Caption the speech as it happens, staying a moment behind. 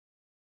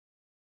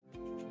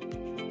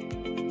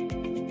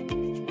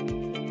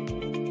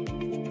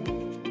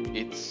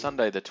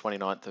Sunday the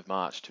 29th of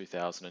March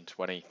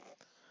 2020.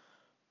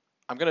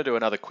 I'm going to do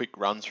another quick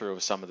run through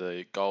of some of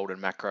the gold and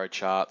macro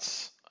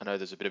charts. I know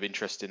there's a bit of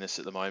interest in this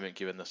at the moment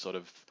given the sort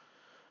of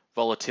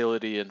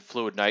volatility and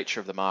fluid nature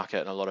of the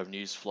market and a lot of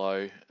news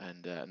flow,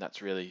 and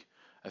that's really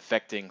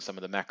affecting some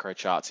of the macro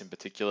charts in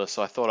particular.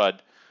 So I thought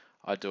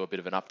I'd do a bit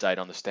of an update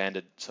on the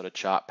standard sort of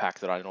chart pack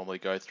that I normally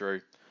go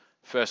through.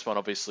 First one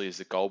obviously is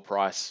the gold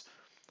price.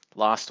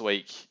 Last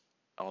week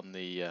on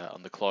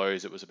the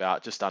close it was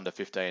about just under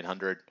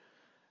 1500,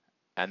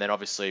 and then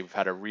obviously we've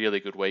had a really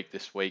good week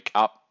this week,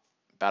 up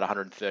about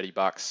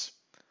 $130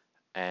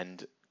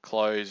 and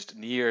closed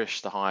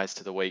nearish the highs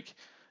to the week.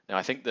 Now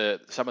I think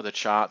some of the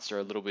charts are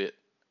a little bit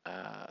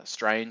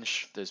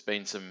strange. There's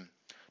been some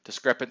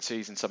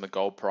discrepancies in some of the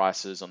gold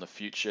prices on the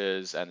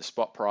futures and the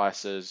spot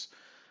prices.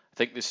 I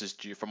think this is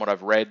due, from what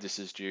I've read, this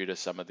is due to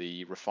some of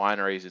the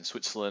refineries in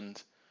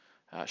Switzerland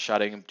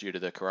shutting due to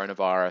the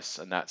coronavirus,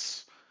 and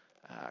that's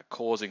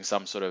causing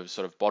some sort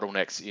of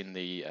bottlenecks in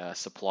the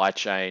supply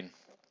chain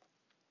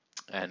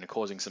and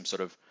causing some sort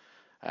of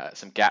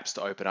some gaps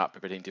to open up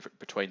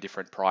between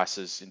different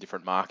prices in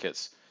different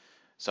markets.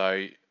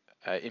 So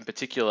in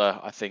particular,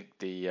 I think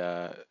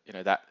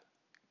that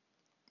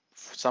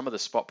some of the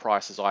spot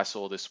prices I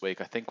saw this week,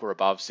 I think were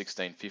above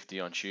 1650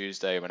 on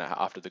Tuesday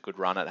after the good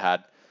run it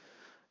had.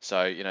 So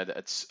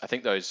I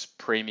think those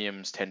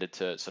premiums tended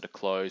to sort of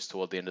close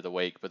toward the end of the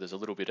week, but there's a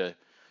little bit of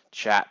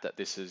chat that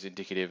this is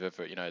indicative of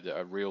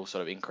a real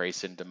sort of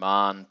increase in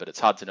demand, but it's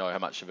hard to know how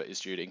much of it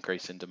is due to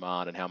increase in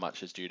demand and how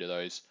much is due to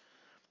those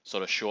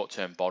sort of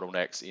short-term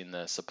bottlenecks in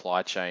the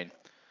supply chain.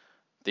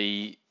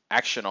 The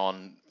action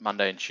on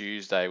Monday and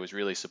Tuesday was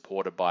really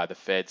supported by the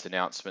Fed's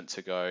announcement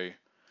to go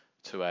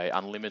to a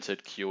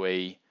unlimited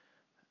QE,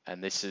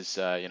 and this is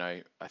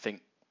I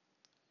think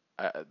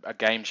a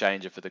game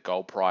changer for the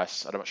gold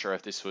price. I'm not sure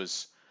if this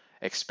was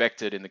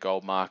expected in the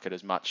gold market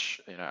as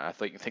much. I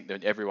think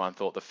that everyone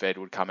thought the Fed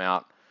would come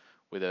out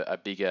with a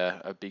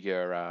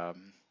bigger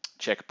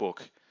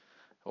checkbook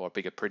or a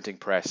bigger printing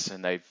press,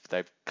 and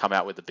they've come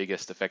out with the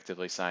biggest,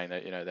 effectively saying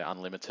that they're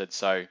unlimited.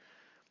 So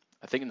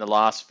I think in the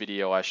last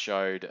video I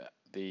showed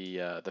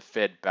the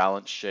Fed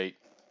balance sheet,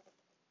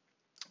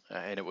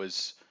 and it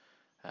was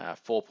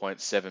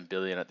 4.7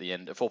 billion at the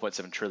end,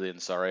 4.7 trillion,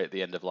 sorry, at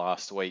the end of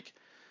last week,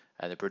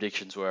 and the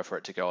predictions were for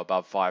it to go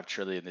above 5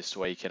 trillion this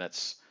week, and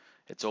it's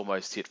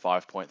almost hit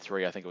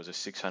 5.3. I think it was a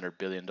 $600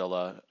 billion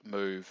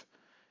move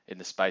in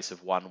the space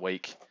of 1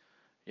 week.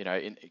 In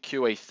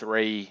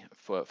QE3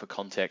 for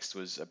context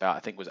was about, I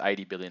think, was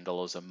 $80 billion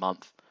a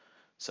month.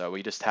 So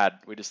we just had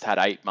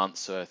 8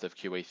 months worth of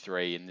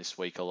QE3 in this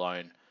week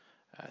alone.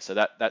 So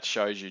that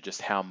shows you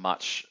just how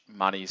much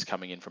money is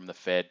coming in from the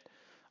Fed.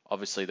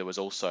 Obviously, there was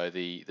also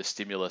the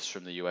stimulus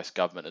from the US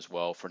government as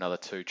well for another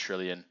 2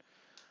 trillion.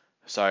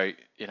 So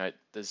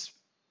there's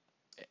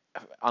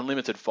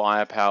unlimited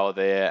firepower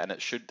there, and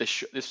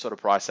this sort of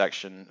price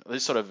action,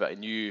 this sort of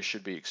news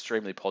should be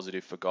extremely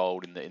positive for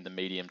gold in the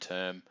medium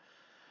term.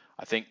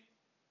 I think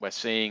we're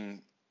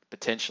seeing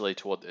potentially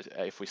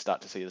if we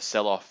start to see the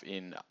sell-off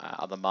in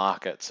other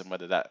markets, and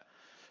whether that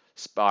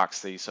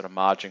sparks these sort of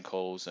margin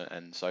calls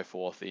and so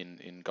forth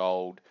in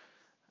gold.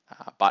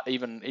 But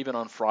even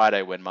on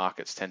Friday, when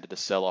markets tended to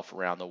sell off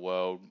around the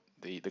world,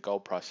 the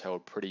gold price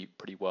held pretty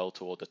well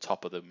toward the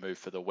top of the move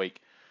for the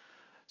week.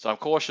 So I'm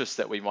cautious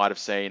that we might have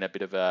seen a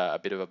bit of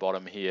a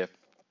bottom here.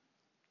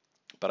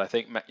 But I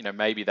think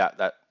maybe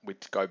that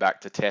we'd go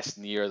back to test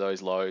near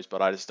those lows,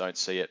 but I just don't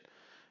see it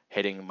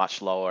heading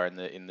much lower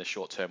in the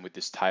short term with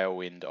this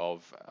tailwind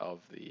of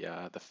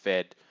the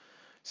Fed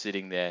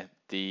sitting there.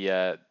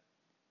 The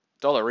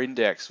dollar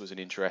index was an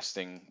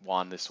interesting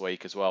one this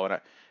week as well. And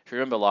if you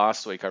remember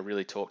last week, I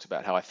really talked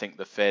about how I think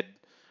the Fed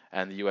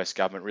and the US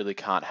government really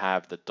can't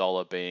have the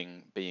dollar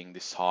being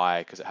this high,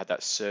 because it had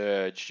that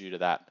surge due to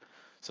that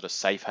sort of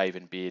safe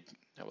haven bid,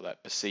 or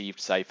that perceived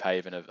safe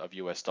haven of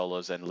US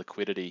dollars and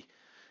liquidity.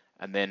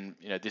 And then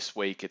this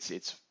week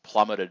it's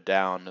plummeted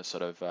down to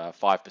sort of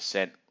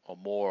 5% or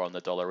more on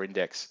the dollar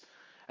index.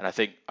 And I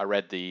think I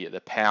read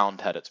the pound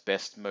had its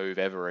best weekly move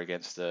ever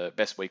against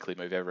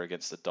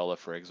the dollar,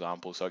 for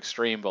example. So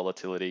extreme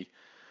volatility.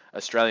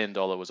 Australian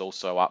dollar was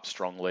also up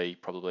strongly,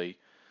 probably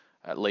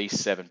at least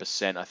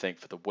 7%, I think,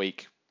 for the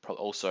week.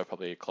 Also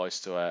probably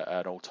close to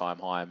an all-time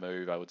high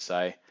move, I would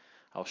say.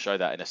 I'll show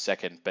that in a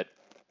second. But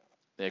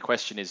the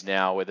question is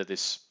now whether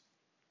this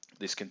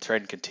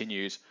trend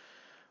continues,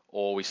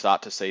 or we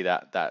start to see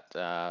that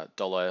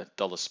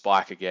dollar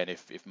spike again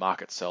if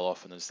markets sell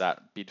off and there's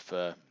that bid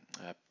for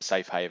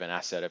safe haven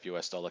asset of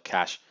US dollar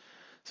cash.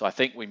 So I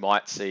think we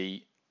might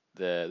see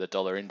the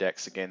dollar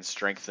index again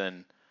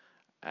strengthen,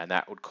 and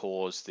that would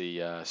cause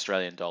the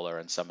Australian dollar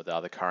and some of the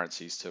other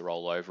currencies to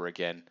roll over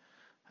again.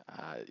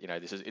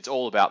 It's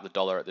all about the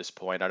dollar at this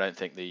point. I don't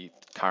think the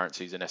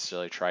currencies are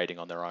necessarily trading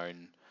on their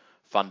own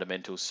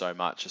fundamentals so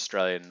much.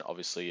 Australian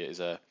obviously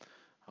I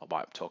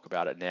might talk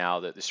about it now,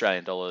 that the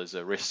Australian dollar is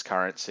a risk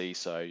currency.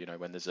 So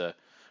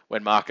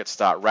when markets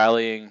start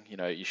rallying,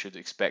 you should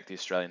expect the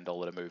Australian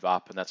dollar to move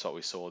up, and that's what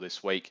we saw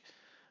this week.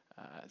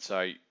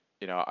 So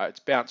it's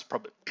bounced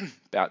probably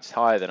bounced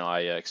higher than I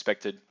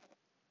expected.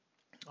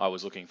 I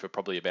was looking for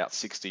probably about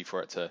 60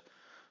 for it to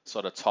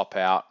sort of top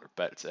out,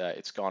 but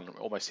it's gone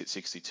almost hit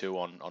 62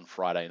 on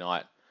Friday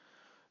night.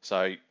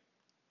 So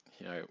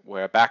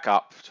we're back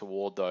up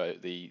toward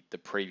the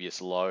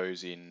previous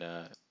lows in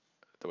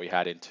that we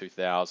had in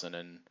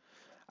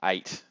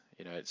 2008.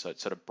 So it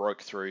sort of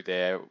broke through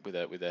there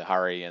with a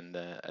hurry, and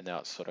now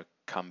it's sort of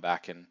come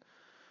back and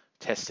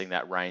testing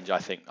that range. I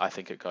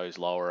think it goes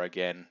lower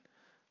again.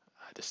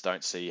 I just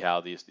don't see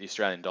how the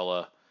Australian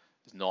dollar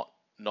is not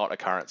a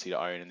currency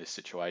to own in this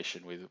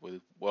situation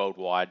with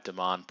worldwide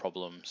demand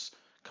problems,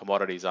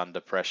 commodities under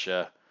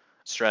pressure,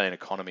 Australian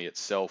economy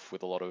itself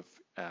with a lot of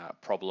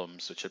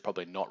problems, which are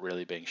probably not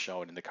really being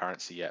shown in the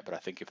currency yet. But I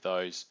think if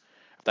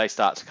they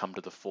start to come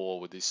to the fore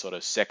with these sort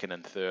of second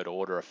and third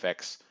order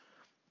effects,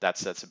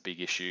 that's a big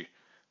issue.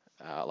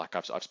 Like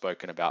I've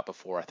spoken about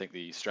before, I think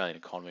the Australian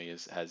economy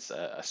has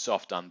a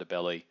soft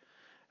underbelly.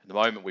 At the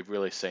moment, we've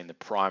really seen the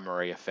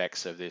primary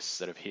effects of this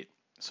that have hit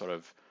sort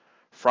of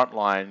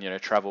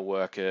frontline, travel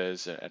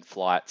workers and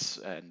flights,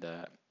 and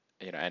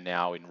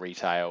now in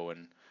retail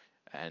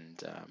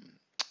and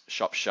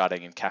shops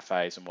shutting and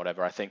cafes and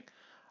whatever. I think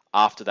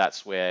after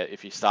that's where,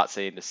 if you start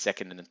seeing the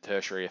second and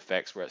tertiary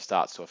effects, where it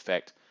starts to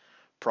affect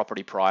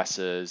property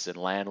prices and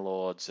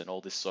landlords and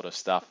all this sort of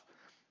stuff,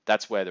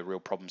 that's where the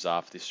real problems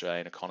are for the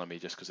Australian economy,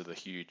 just because of the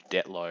huge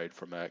debt load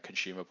from a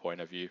consumer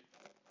point of view.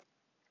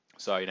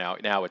 So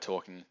now we're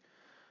talking,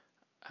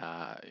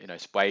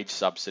 wage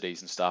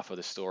subsidies and stuff are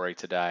the story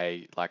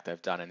today, like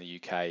they've done in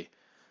the UK.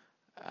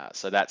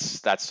 So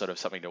that's sort of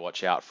something to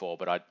watch out for.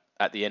 But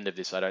at the end of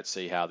this, I don't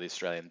see how the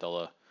Australian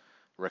dollar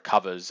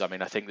recovers. I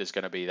mean, I think there's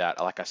going to be that.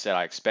 Like I said,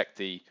 I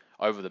expect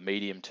over the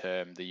medium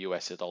term, the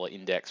US dollar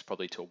index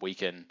probably to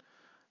weaken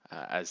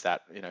as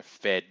that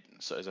Fed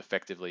so is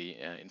effectively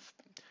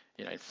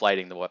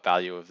inflating the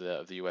value of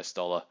the US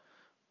dollar.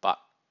 But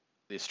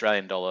the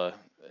Australian dollar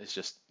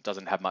just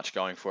doesn't have much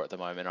going for it at the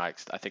moment. I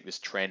think this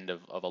trend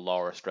of a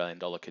lower Australian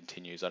dollar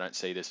continues. I don't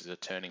see this as a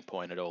turning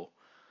point at all.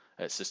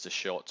 It's just a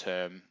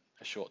short-term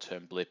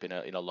blip in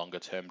a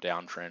longer-term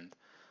downtrend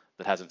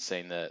that hasn't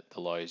seen the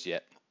lows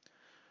yet.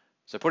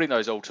 So putting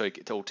those all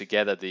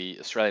together, the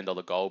Australian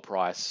dollar gold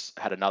price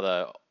had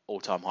another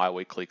all-time high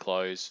weekly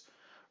close.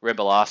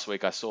 Remember last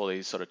week I saw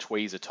these sort of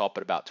tweezer top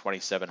at about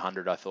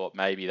 2,700. I thought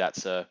maybe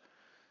that's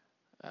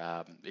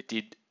it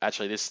did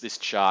actually. This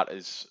chart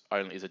is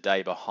a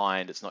day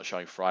behind. It's not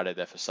showing Friday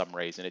there for some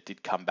reason. It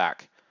did come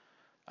back,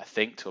 I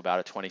think, to about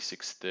a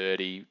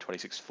 26.30,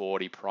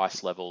 26.40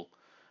 price level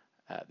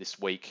this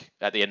week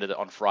at the end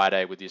on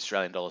Friday, with the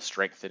Australian dollar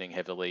strengthening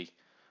heavily,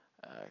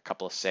 a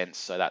couple of cents.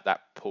 So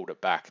that pulled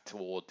it back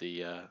toward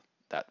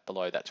that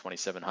below that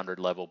 2,700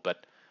 level,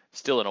 but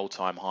still an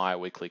all-time high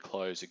weekly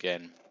close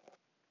again.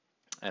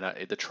 And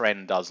the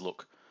trend does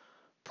look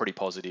pretty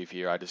positive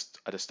here. I just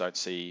don't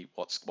see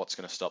what's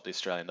going to stop the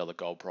Australian dollar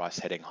gold price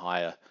heading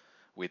higher.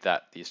 With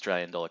that, the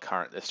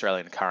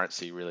Australian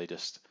currency really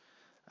just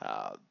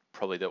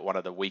probably one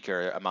of the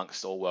weaker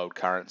amongst all world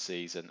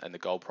currencies, and the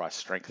gold price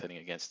strengthening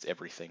against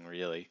everything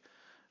really.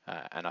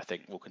 And I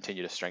think will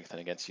continue to strengthen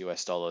against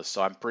US dollars.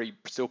 So I'm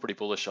still pretty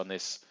bullish on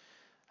this,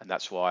 and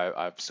that's why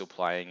I'm still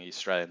playing the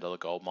Australian dollar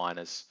gold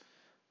miners.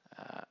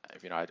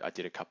 I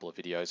did a couple of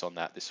videos on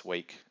that this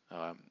week.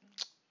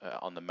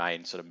 On the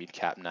main sort of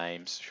mid-cap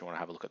names, if you want to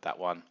have a look at that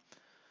one.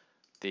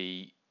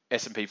 The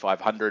S&P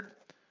 500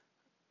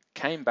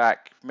 came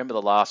back. Remember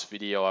the last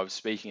video I was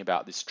speaking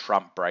about this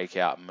Trump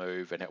breakout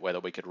move and whether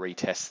we could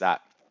retest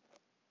that.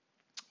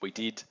 We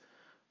did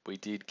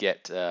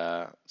get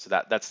so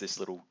that's this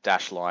little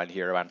dash line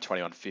here around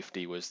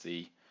 2150 was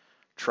the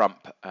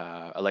Trump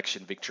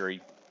election victory.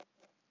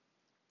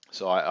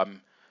 So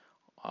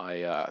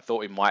I thought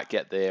we might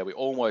get there. We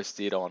almost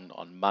did on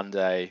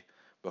Monday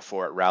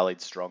before it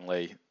rallied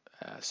strongly.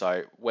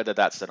 So whether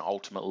that's an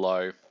ultimate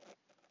low,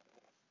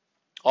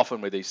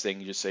 often with these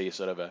things you see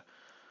sort of a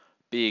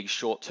big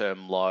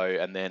short-term low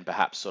and then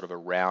perhaps sort of a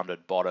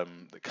rounded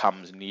bottom that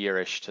comes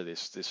nearish to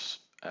this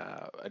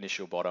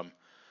initial bottom.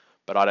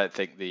 But I don't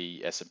think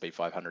the S&P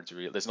 500 is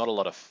real. There's not a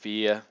lot of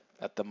fear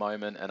at the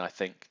moment, and I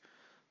think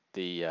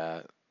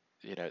the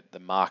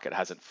market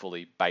hasn't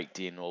fully baked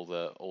in all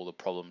the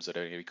problems that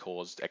are going to be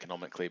caused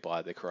economically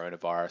by the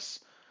coronavirus,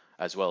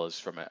 as well as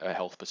from a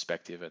health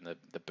perspective and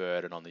the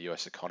burden on the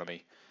US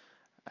economy.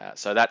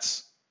 So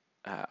that's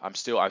I'm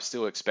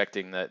still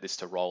expecting this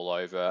to roll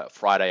over.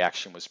 Friday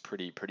action was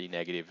pretty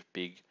negative,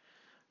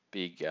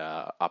 big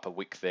upper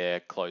wick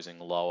there, closing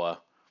lower.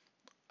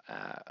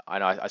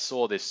 I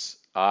saw this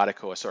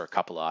article. I saw a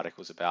couple of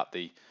articles about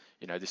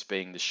this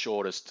being the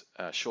shortest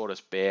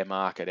bear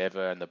market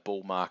ever, and the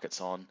bull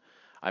market's on.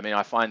 I mean,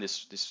 I find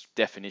this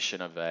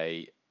definition of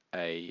a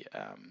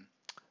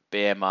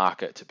bear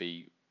market to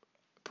be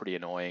pretty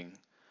annoying.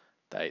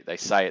 They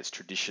say it's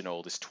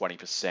traditional, this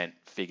 20%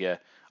 figure.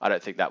 I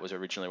don't think that was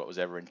originally what was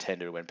ever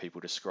intended when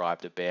people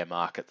described a bear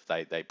market.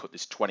 They put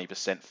this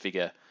 20%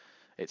 figure.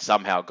 It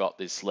somehow got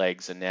this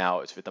legs, and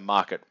now if the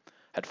market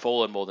had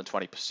fallen more than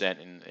 20%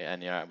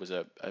 and it was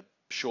a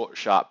short,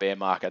 sharp bear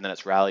market, and then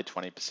it's rallied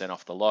 20%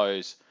 off the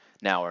lows.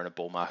 Now we're in a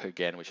bull market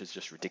again, which is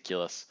just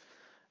ridiculous.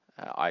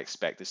 I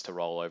expect this to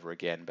roll over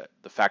again, but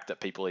the fact that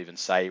people even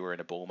say we're in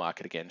a bull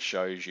market again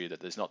shows you that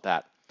there's not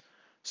that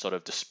sort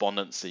of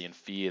despondency and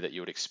fear that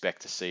you would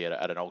expect to see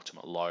at an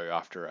ultimate low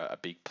after a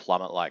big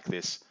plummet like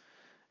this.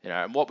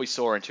 And what we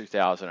saw in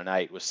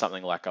 2008 was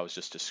something like I was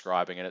just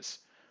describing, and it's,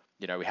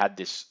 we had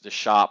the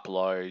sharp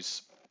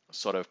lows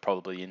sort of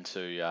probably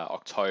into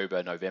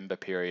October, November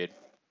period,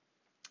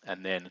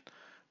 and then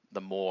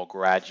the more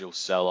gradual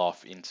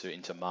sell-off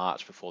into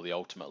March before the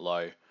ultimate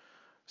low.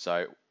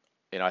 So,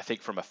 I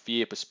think from a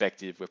fear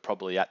perspective, we're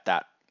probably at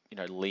that,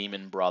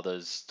 Lehman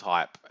Brothers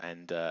type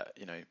and,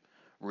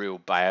 real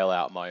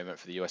bailout moment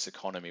for the US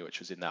economy, which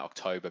was in that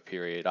October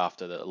period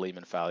after the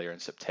Lehman failure in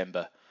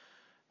September.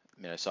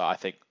 So I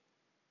think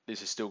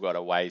this has still got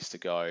a ways to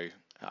go.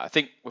 I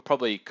think we've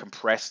probably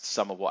compressed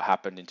some of what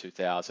happened in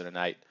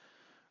 2008.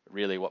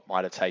 Really, what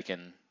might have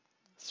taken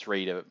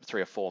 3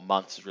 or 4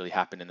 months has really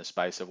happened in the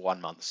space of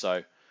 1 month.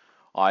 So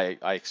I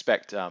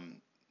expect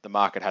the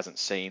market hasn't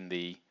seen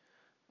the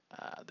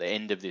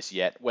end of this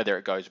yet. Whether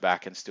it goes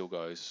back and still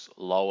goes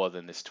lower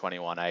than this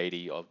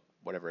 2180 or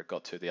whatever it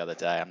got to the other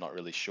day, I'm not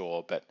really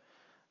sure. But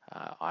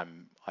I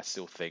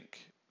still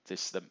think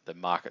the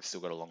market's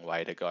still got a long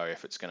way to go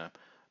if it's going to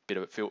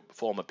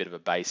form a bit of a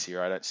base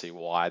here. I don't see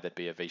why there'd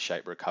be a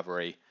V-shaped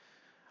recovery.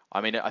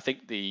 I mean, I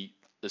think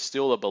there's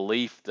still a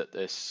belief that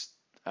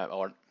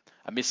or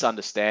a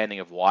misunderstanding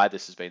of why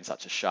this has been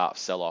such a sharp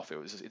sell-off.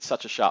 It's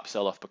such a sharp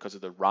sell-off because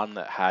of the run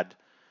that had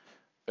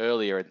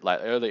earlier in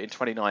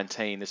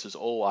 2019. This was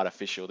all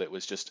artificial. That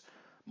was just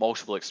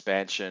multiple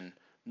expansion,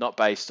 not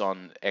based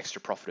on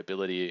extra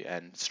profitability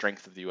and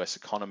strength of the US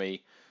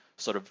economy,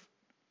 sort of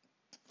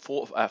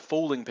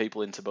fooling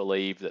people into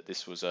believe that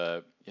this was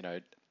a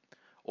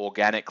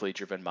organically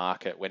driven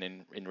market, when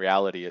in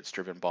reality it's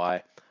driven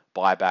by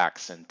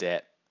buybacks and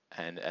debt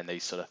and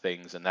these sort of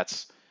things. And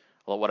that's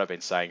what I've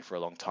been saying for a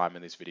long time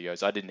in these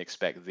videos. I didn't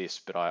expect this,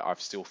 but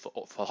I've still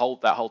thought for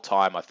that whole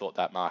time I thought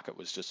that market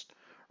was just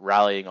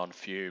rallying on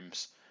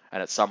fumes,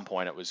 and at some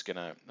point it was going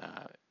to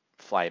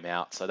flame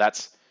out. So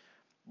that's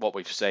what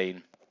we've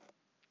seen.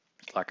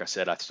 Like I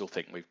said, I still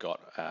think we've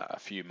got a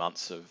few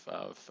months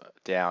of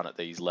down at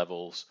these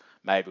levels.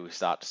 Maybe we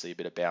start to see a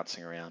bit of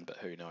bouncing around, but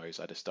who knows?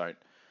 I just don't.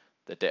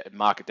 The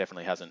market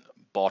definitely hasn't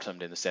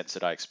bottomed in the sense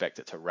that I expect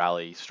it to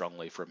rally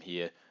strongly from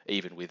here,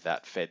 even with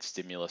that Fed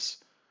stimulus.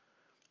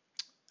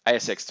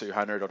 ASX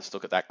 200, I'll just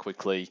look at that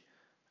quickly.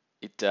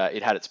 It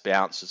had its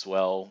bounce as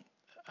well.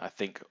 I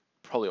think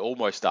probably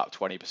almost up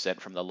 20%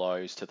 from the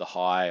lows to the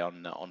high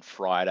on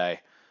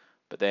Friday,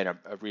 but then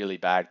a really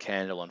bad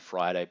candle on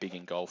Friday, big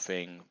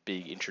engulfing,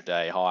 big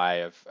intraday high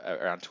of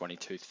around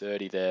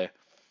 22.30 there,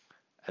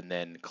 and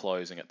then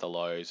closing at the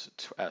lows.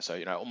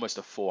 So almost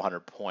a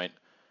 400-point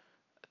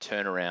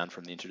turnaround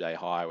from the intraday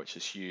high, which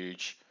is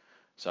huge.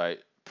 So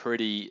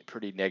pretty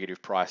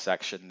negative price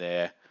action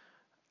there.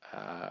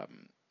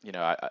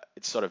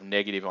 It's sort of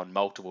negative on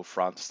multiple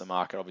fronts. The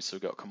market obviously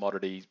got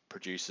commodity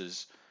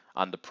producers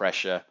under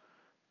pressure.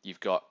 You've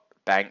got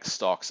bank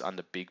stocks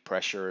under big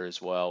pressure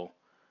as well.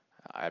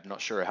 I'm not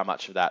sure how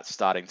much of that's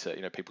starting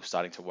to, people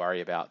starting to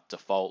worry about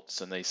defaults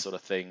and these sort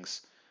of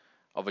things.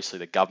 Obviously,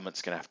 the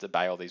government's going to have to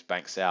bail these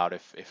banks out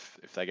if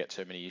they get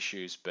too many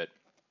issues. But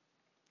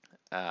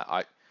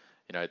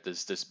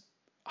there's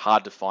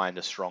hard to find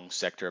a strong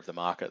sector of the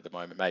market at the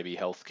moment. Maybe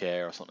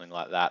healthcare or something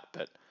like that.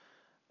 But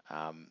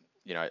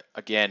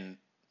again,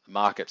 the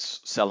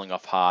market's selling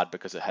off hard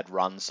because it had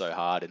run so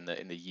hard in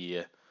the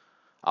year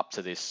up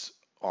to this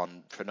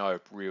for no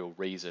real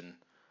reason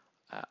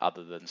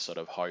other than sort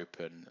of hope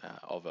and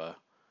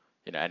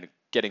and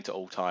getting to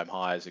all-time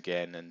highs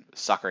again and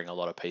suckering a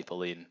lot of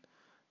people in.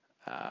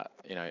 I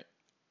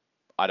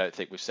don't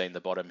think we've seen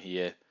the bottom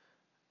here,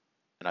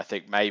 and I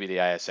think maybe the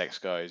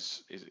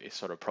ASX is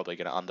sort of probably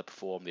going to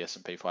underperform the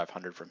S&P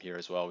 500 from here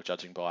as well,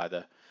 judging by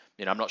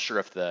I'm not sure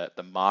if the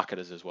market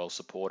is as well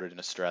supported in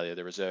Australia.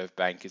 The Reserve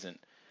Bank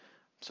isn't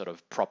sort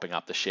of propping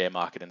up the share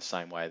market in the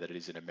same way that it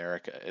is in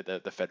America.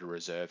 The Federal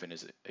Reserve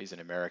is in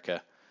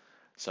America.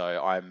 So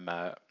I'm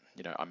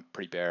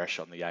pretty bearish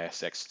on the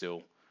ASX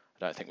still.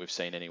 I don't think we've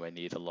seen anywhere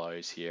near the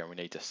lows here, and we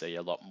need to see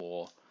a lot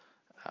more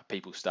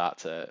people start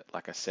to,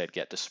 like I said,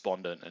 get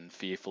despondent and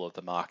fearful of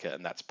the market,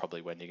 and that's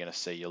probably when you're going to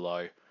see your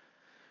low.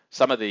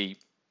 Some of the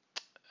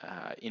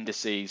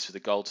indices for the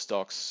gold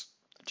stocks,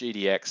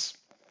 GDX,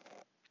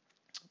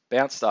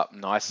 bounced up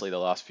nicely the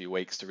last few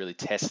weeks to really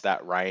test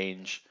that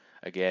range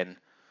again.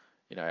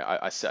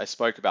 I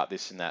spoke about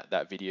this in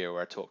that video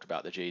where I talked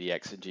about the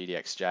GDX and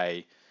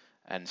GDXJ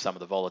and some of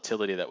the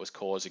volatility that was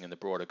causing in the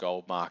broader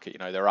gold market.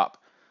 They're up.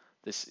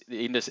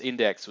 The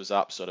index was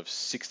up sort of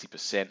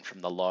 60%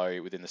 from the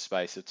low within the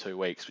space of 2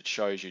 weeks, which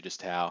shows you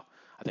just how,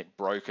 I think,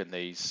 broken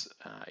these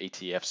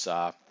ETFs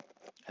are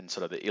and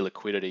sort of the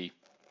illiquidity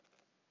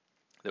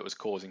that was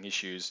causing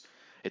issues.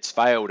 It's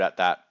failed at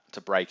that to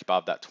break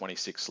above that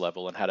 26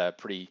 level and had a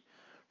pretty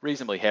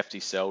reasonably hefty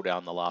sell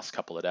down the last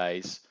couple of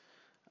days.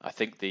 I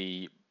think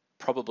the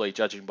probably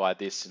judging by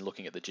this and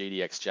looking at the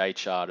GDXJ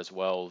chart as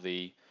well,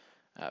 the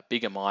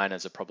bigger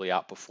miners are probably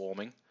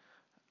outperforming,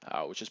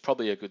 which is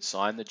probably a good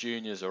sign. The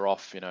juniors are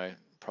off,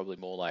 probably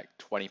more like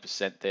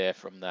 20% there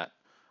from that,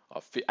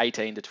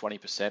 18 to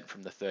 20%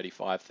 from the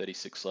 35,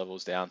 36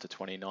 levels down to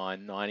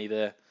 29, 90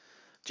 there.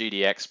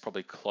 GDX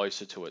probably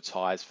closer to its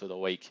highs for the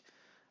week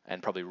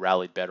and probably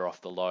rallied better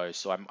off the lows.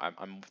 So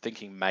I'm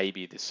thinking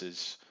maybe this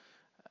is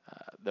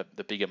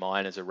the bigger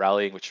miners are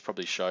rallying, which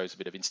probably shows a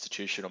bit of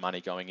institutional money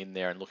going in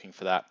there and looking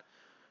for that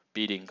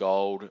bid in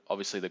gold.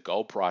 Obviously, the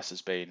gold price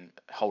has been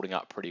holding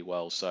up pretty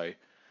well. So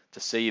to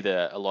see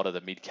a lot of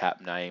the mid cap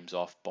names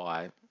off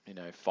by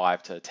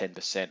 5 to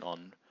 10%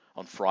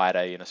 on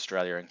Friday in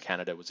Australia and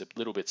Canada was a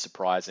little bit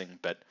surprising,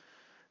 but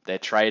they're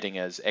trading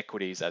as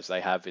equities as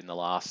they have in the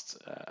last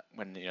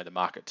when the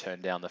market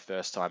turned down the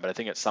first time. But I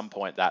think at some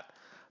point that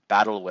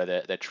battle where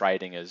they're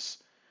trading as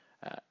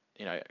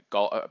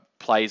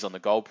plays on the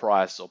gold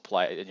price or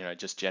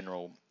just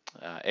general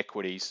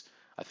equities,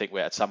 I think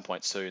we're at some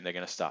point soon they're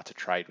going to start to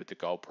trade with the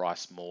gold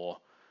price more.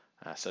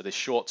 So this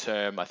short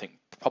term, I think,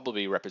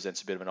 probably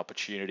represents a bit of an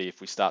opportunity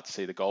if we start to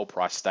see the gold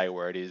price stay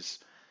where it is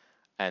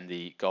and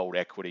the gold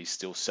equity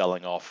still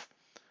selling off.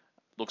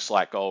 Looks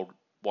like gold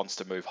wants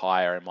to move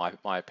higher, in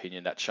my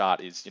opinion. That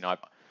chart is,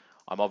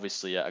 I'm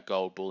obviously a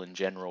gold bull in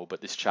general, but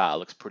this chart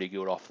looks pretty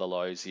good off the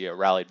lows here.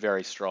 Rallied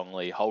very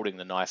strongly, holding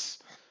the nice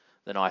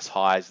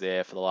highs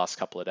there for the last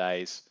couple of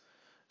days.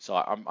 So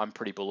I'm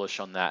pretty bullish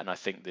on that, and I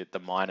think that the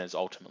miners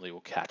ultimately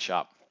will catch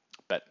up.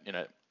 But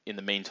in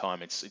the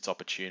meantime, it's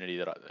opportunity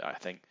that I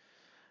think.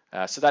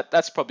 So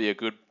that's probably a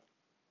good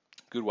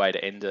way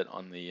to end it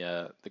on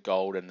the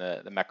gold and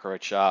the macro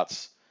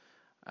charts.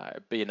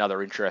 It'd be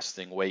another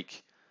interesting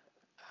week.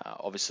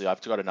 Obviously,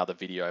 I've got another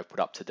video put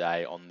up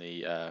today on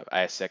the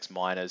ASX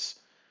miners.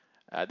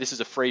 This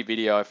is a free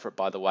video,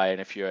 by the way, and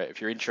if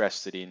you're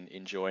interested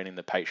in joining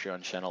the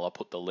Patreon channel, I'll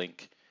put the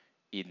link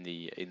in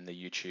the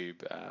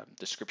YouTube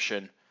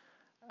description.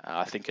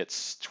 I think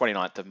it's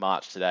 29th of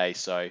March today,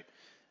 so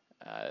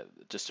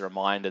just a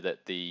reminder that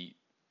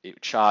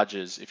it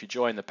charges, if you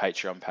join the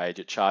Patreon page,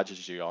 it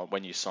charges you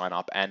when you sign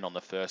up and on the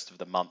first of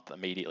the month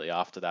immediately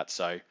after that.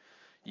 So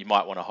you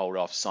might want to hold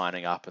off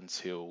signing up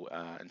until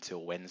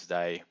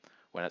Wednesday,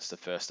 when it's the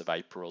 1st of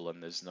April,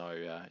 and there's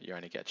you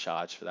only get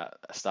charged for that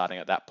starting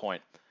at that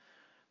point.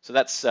 So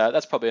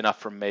that's probably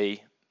enough from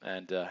me,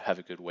 and have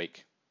a good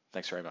week.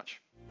 Thanks very much.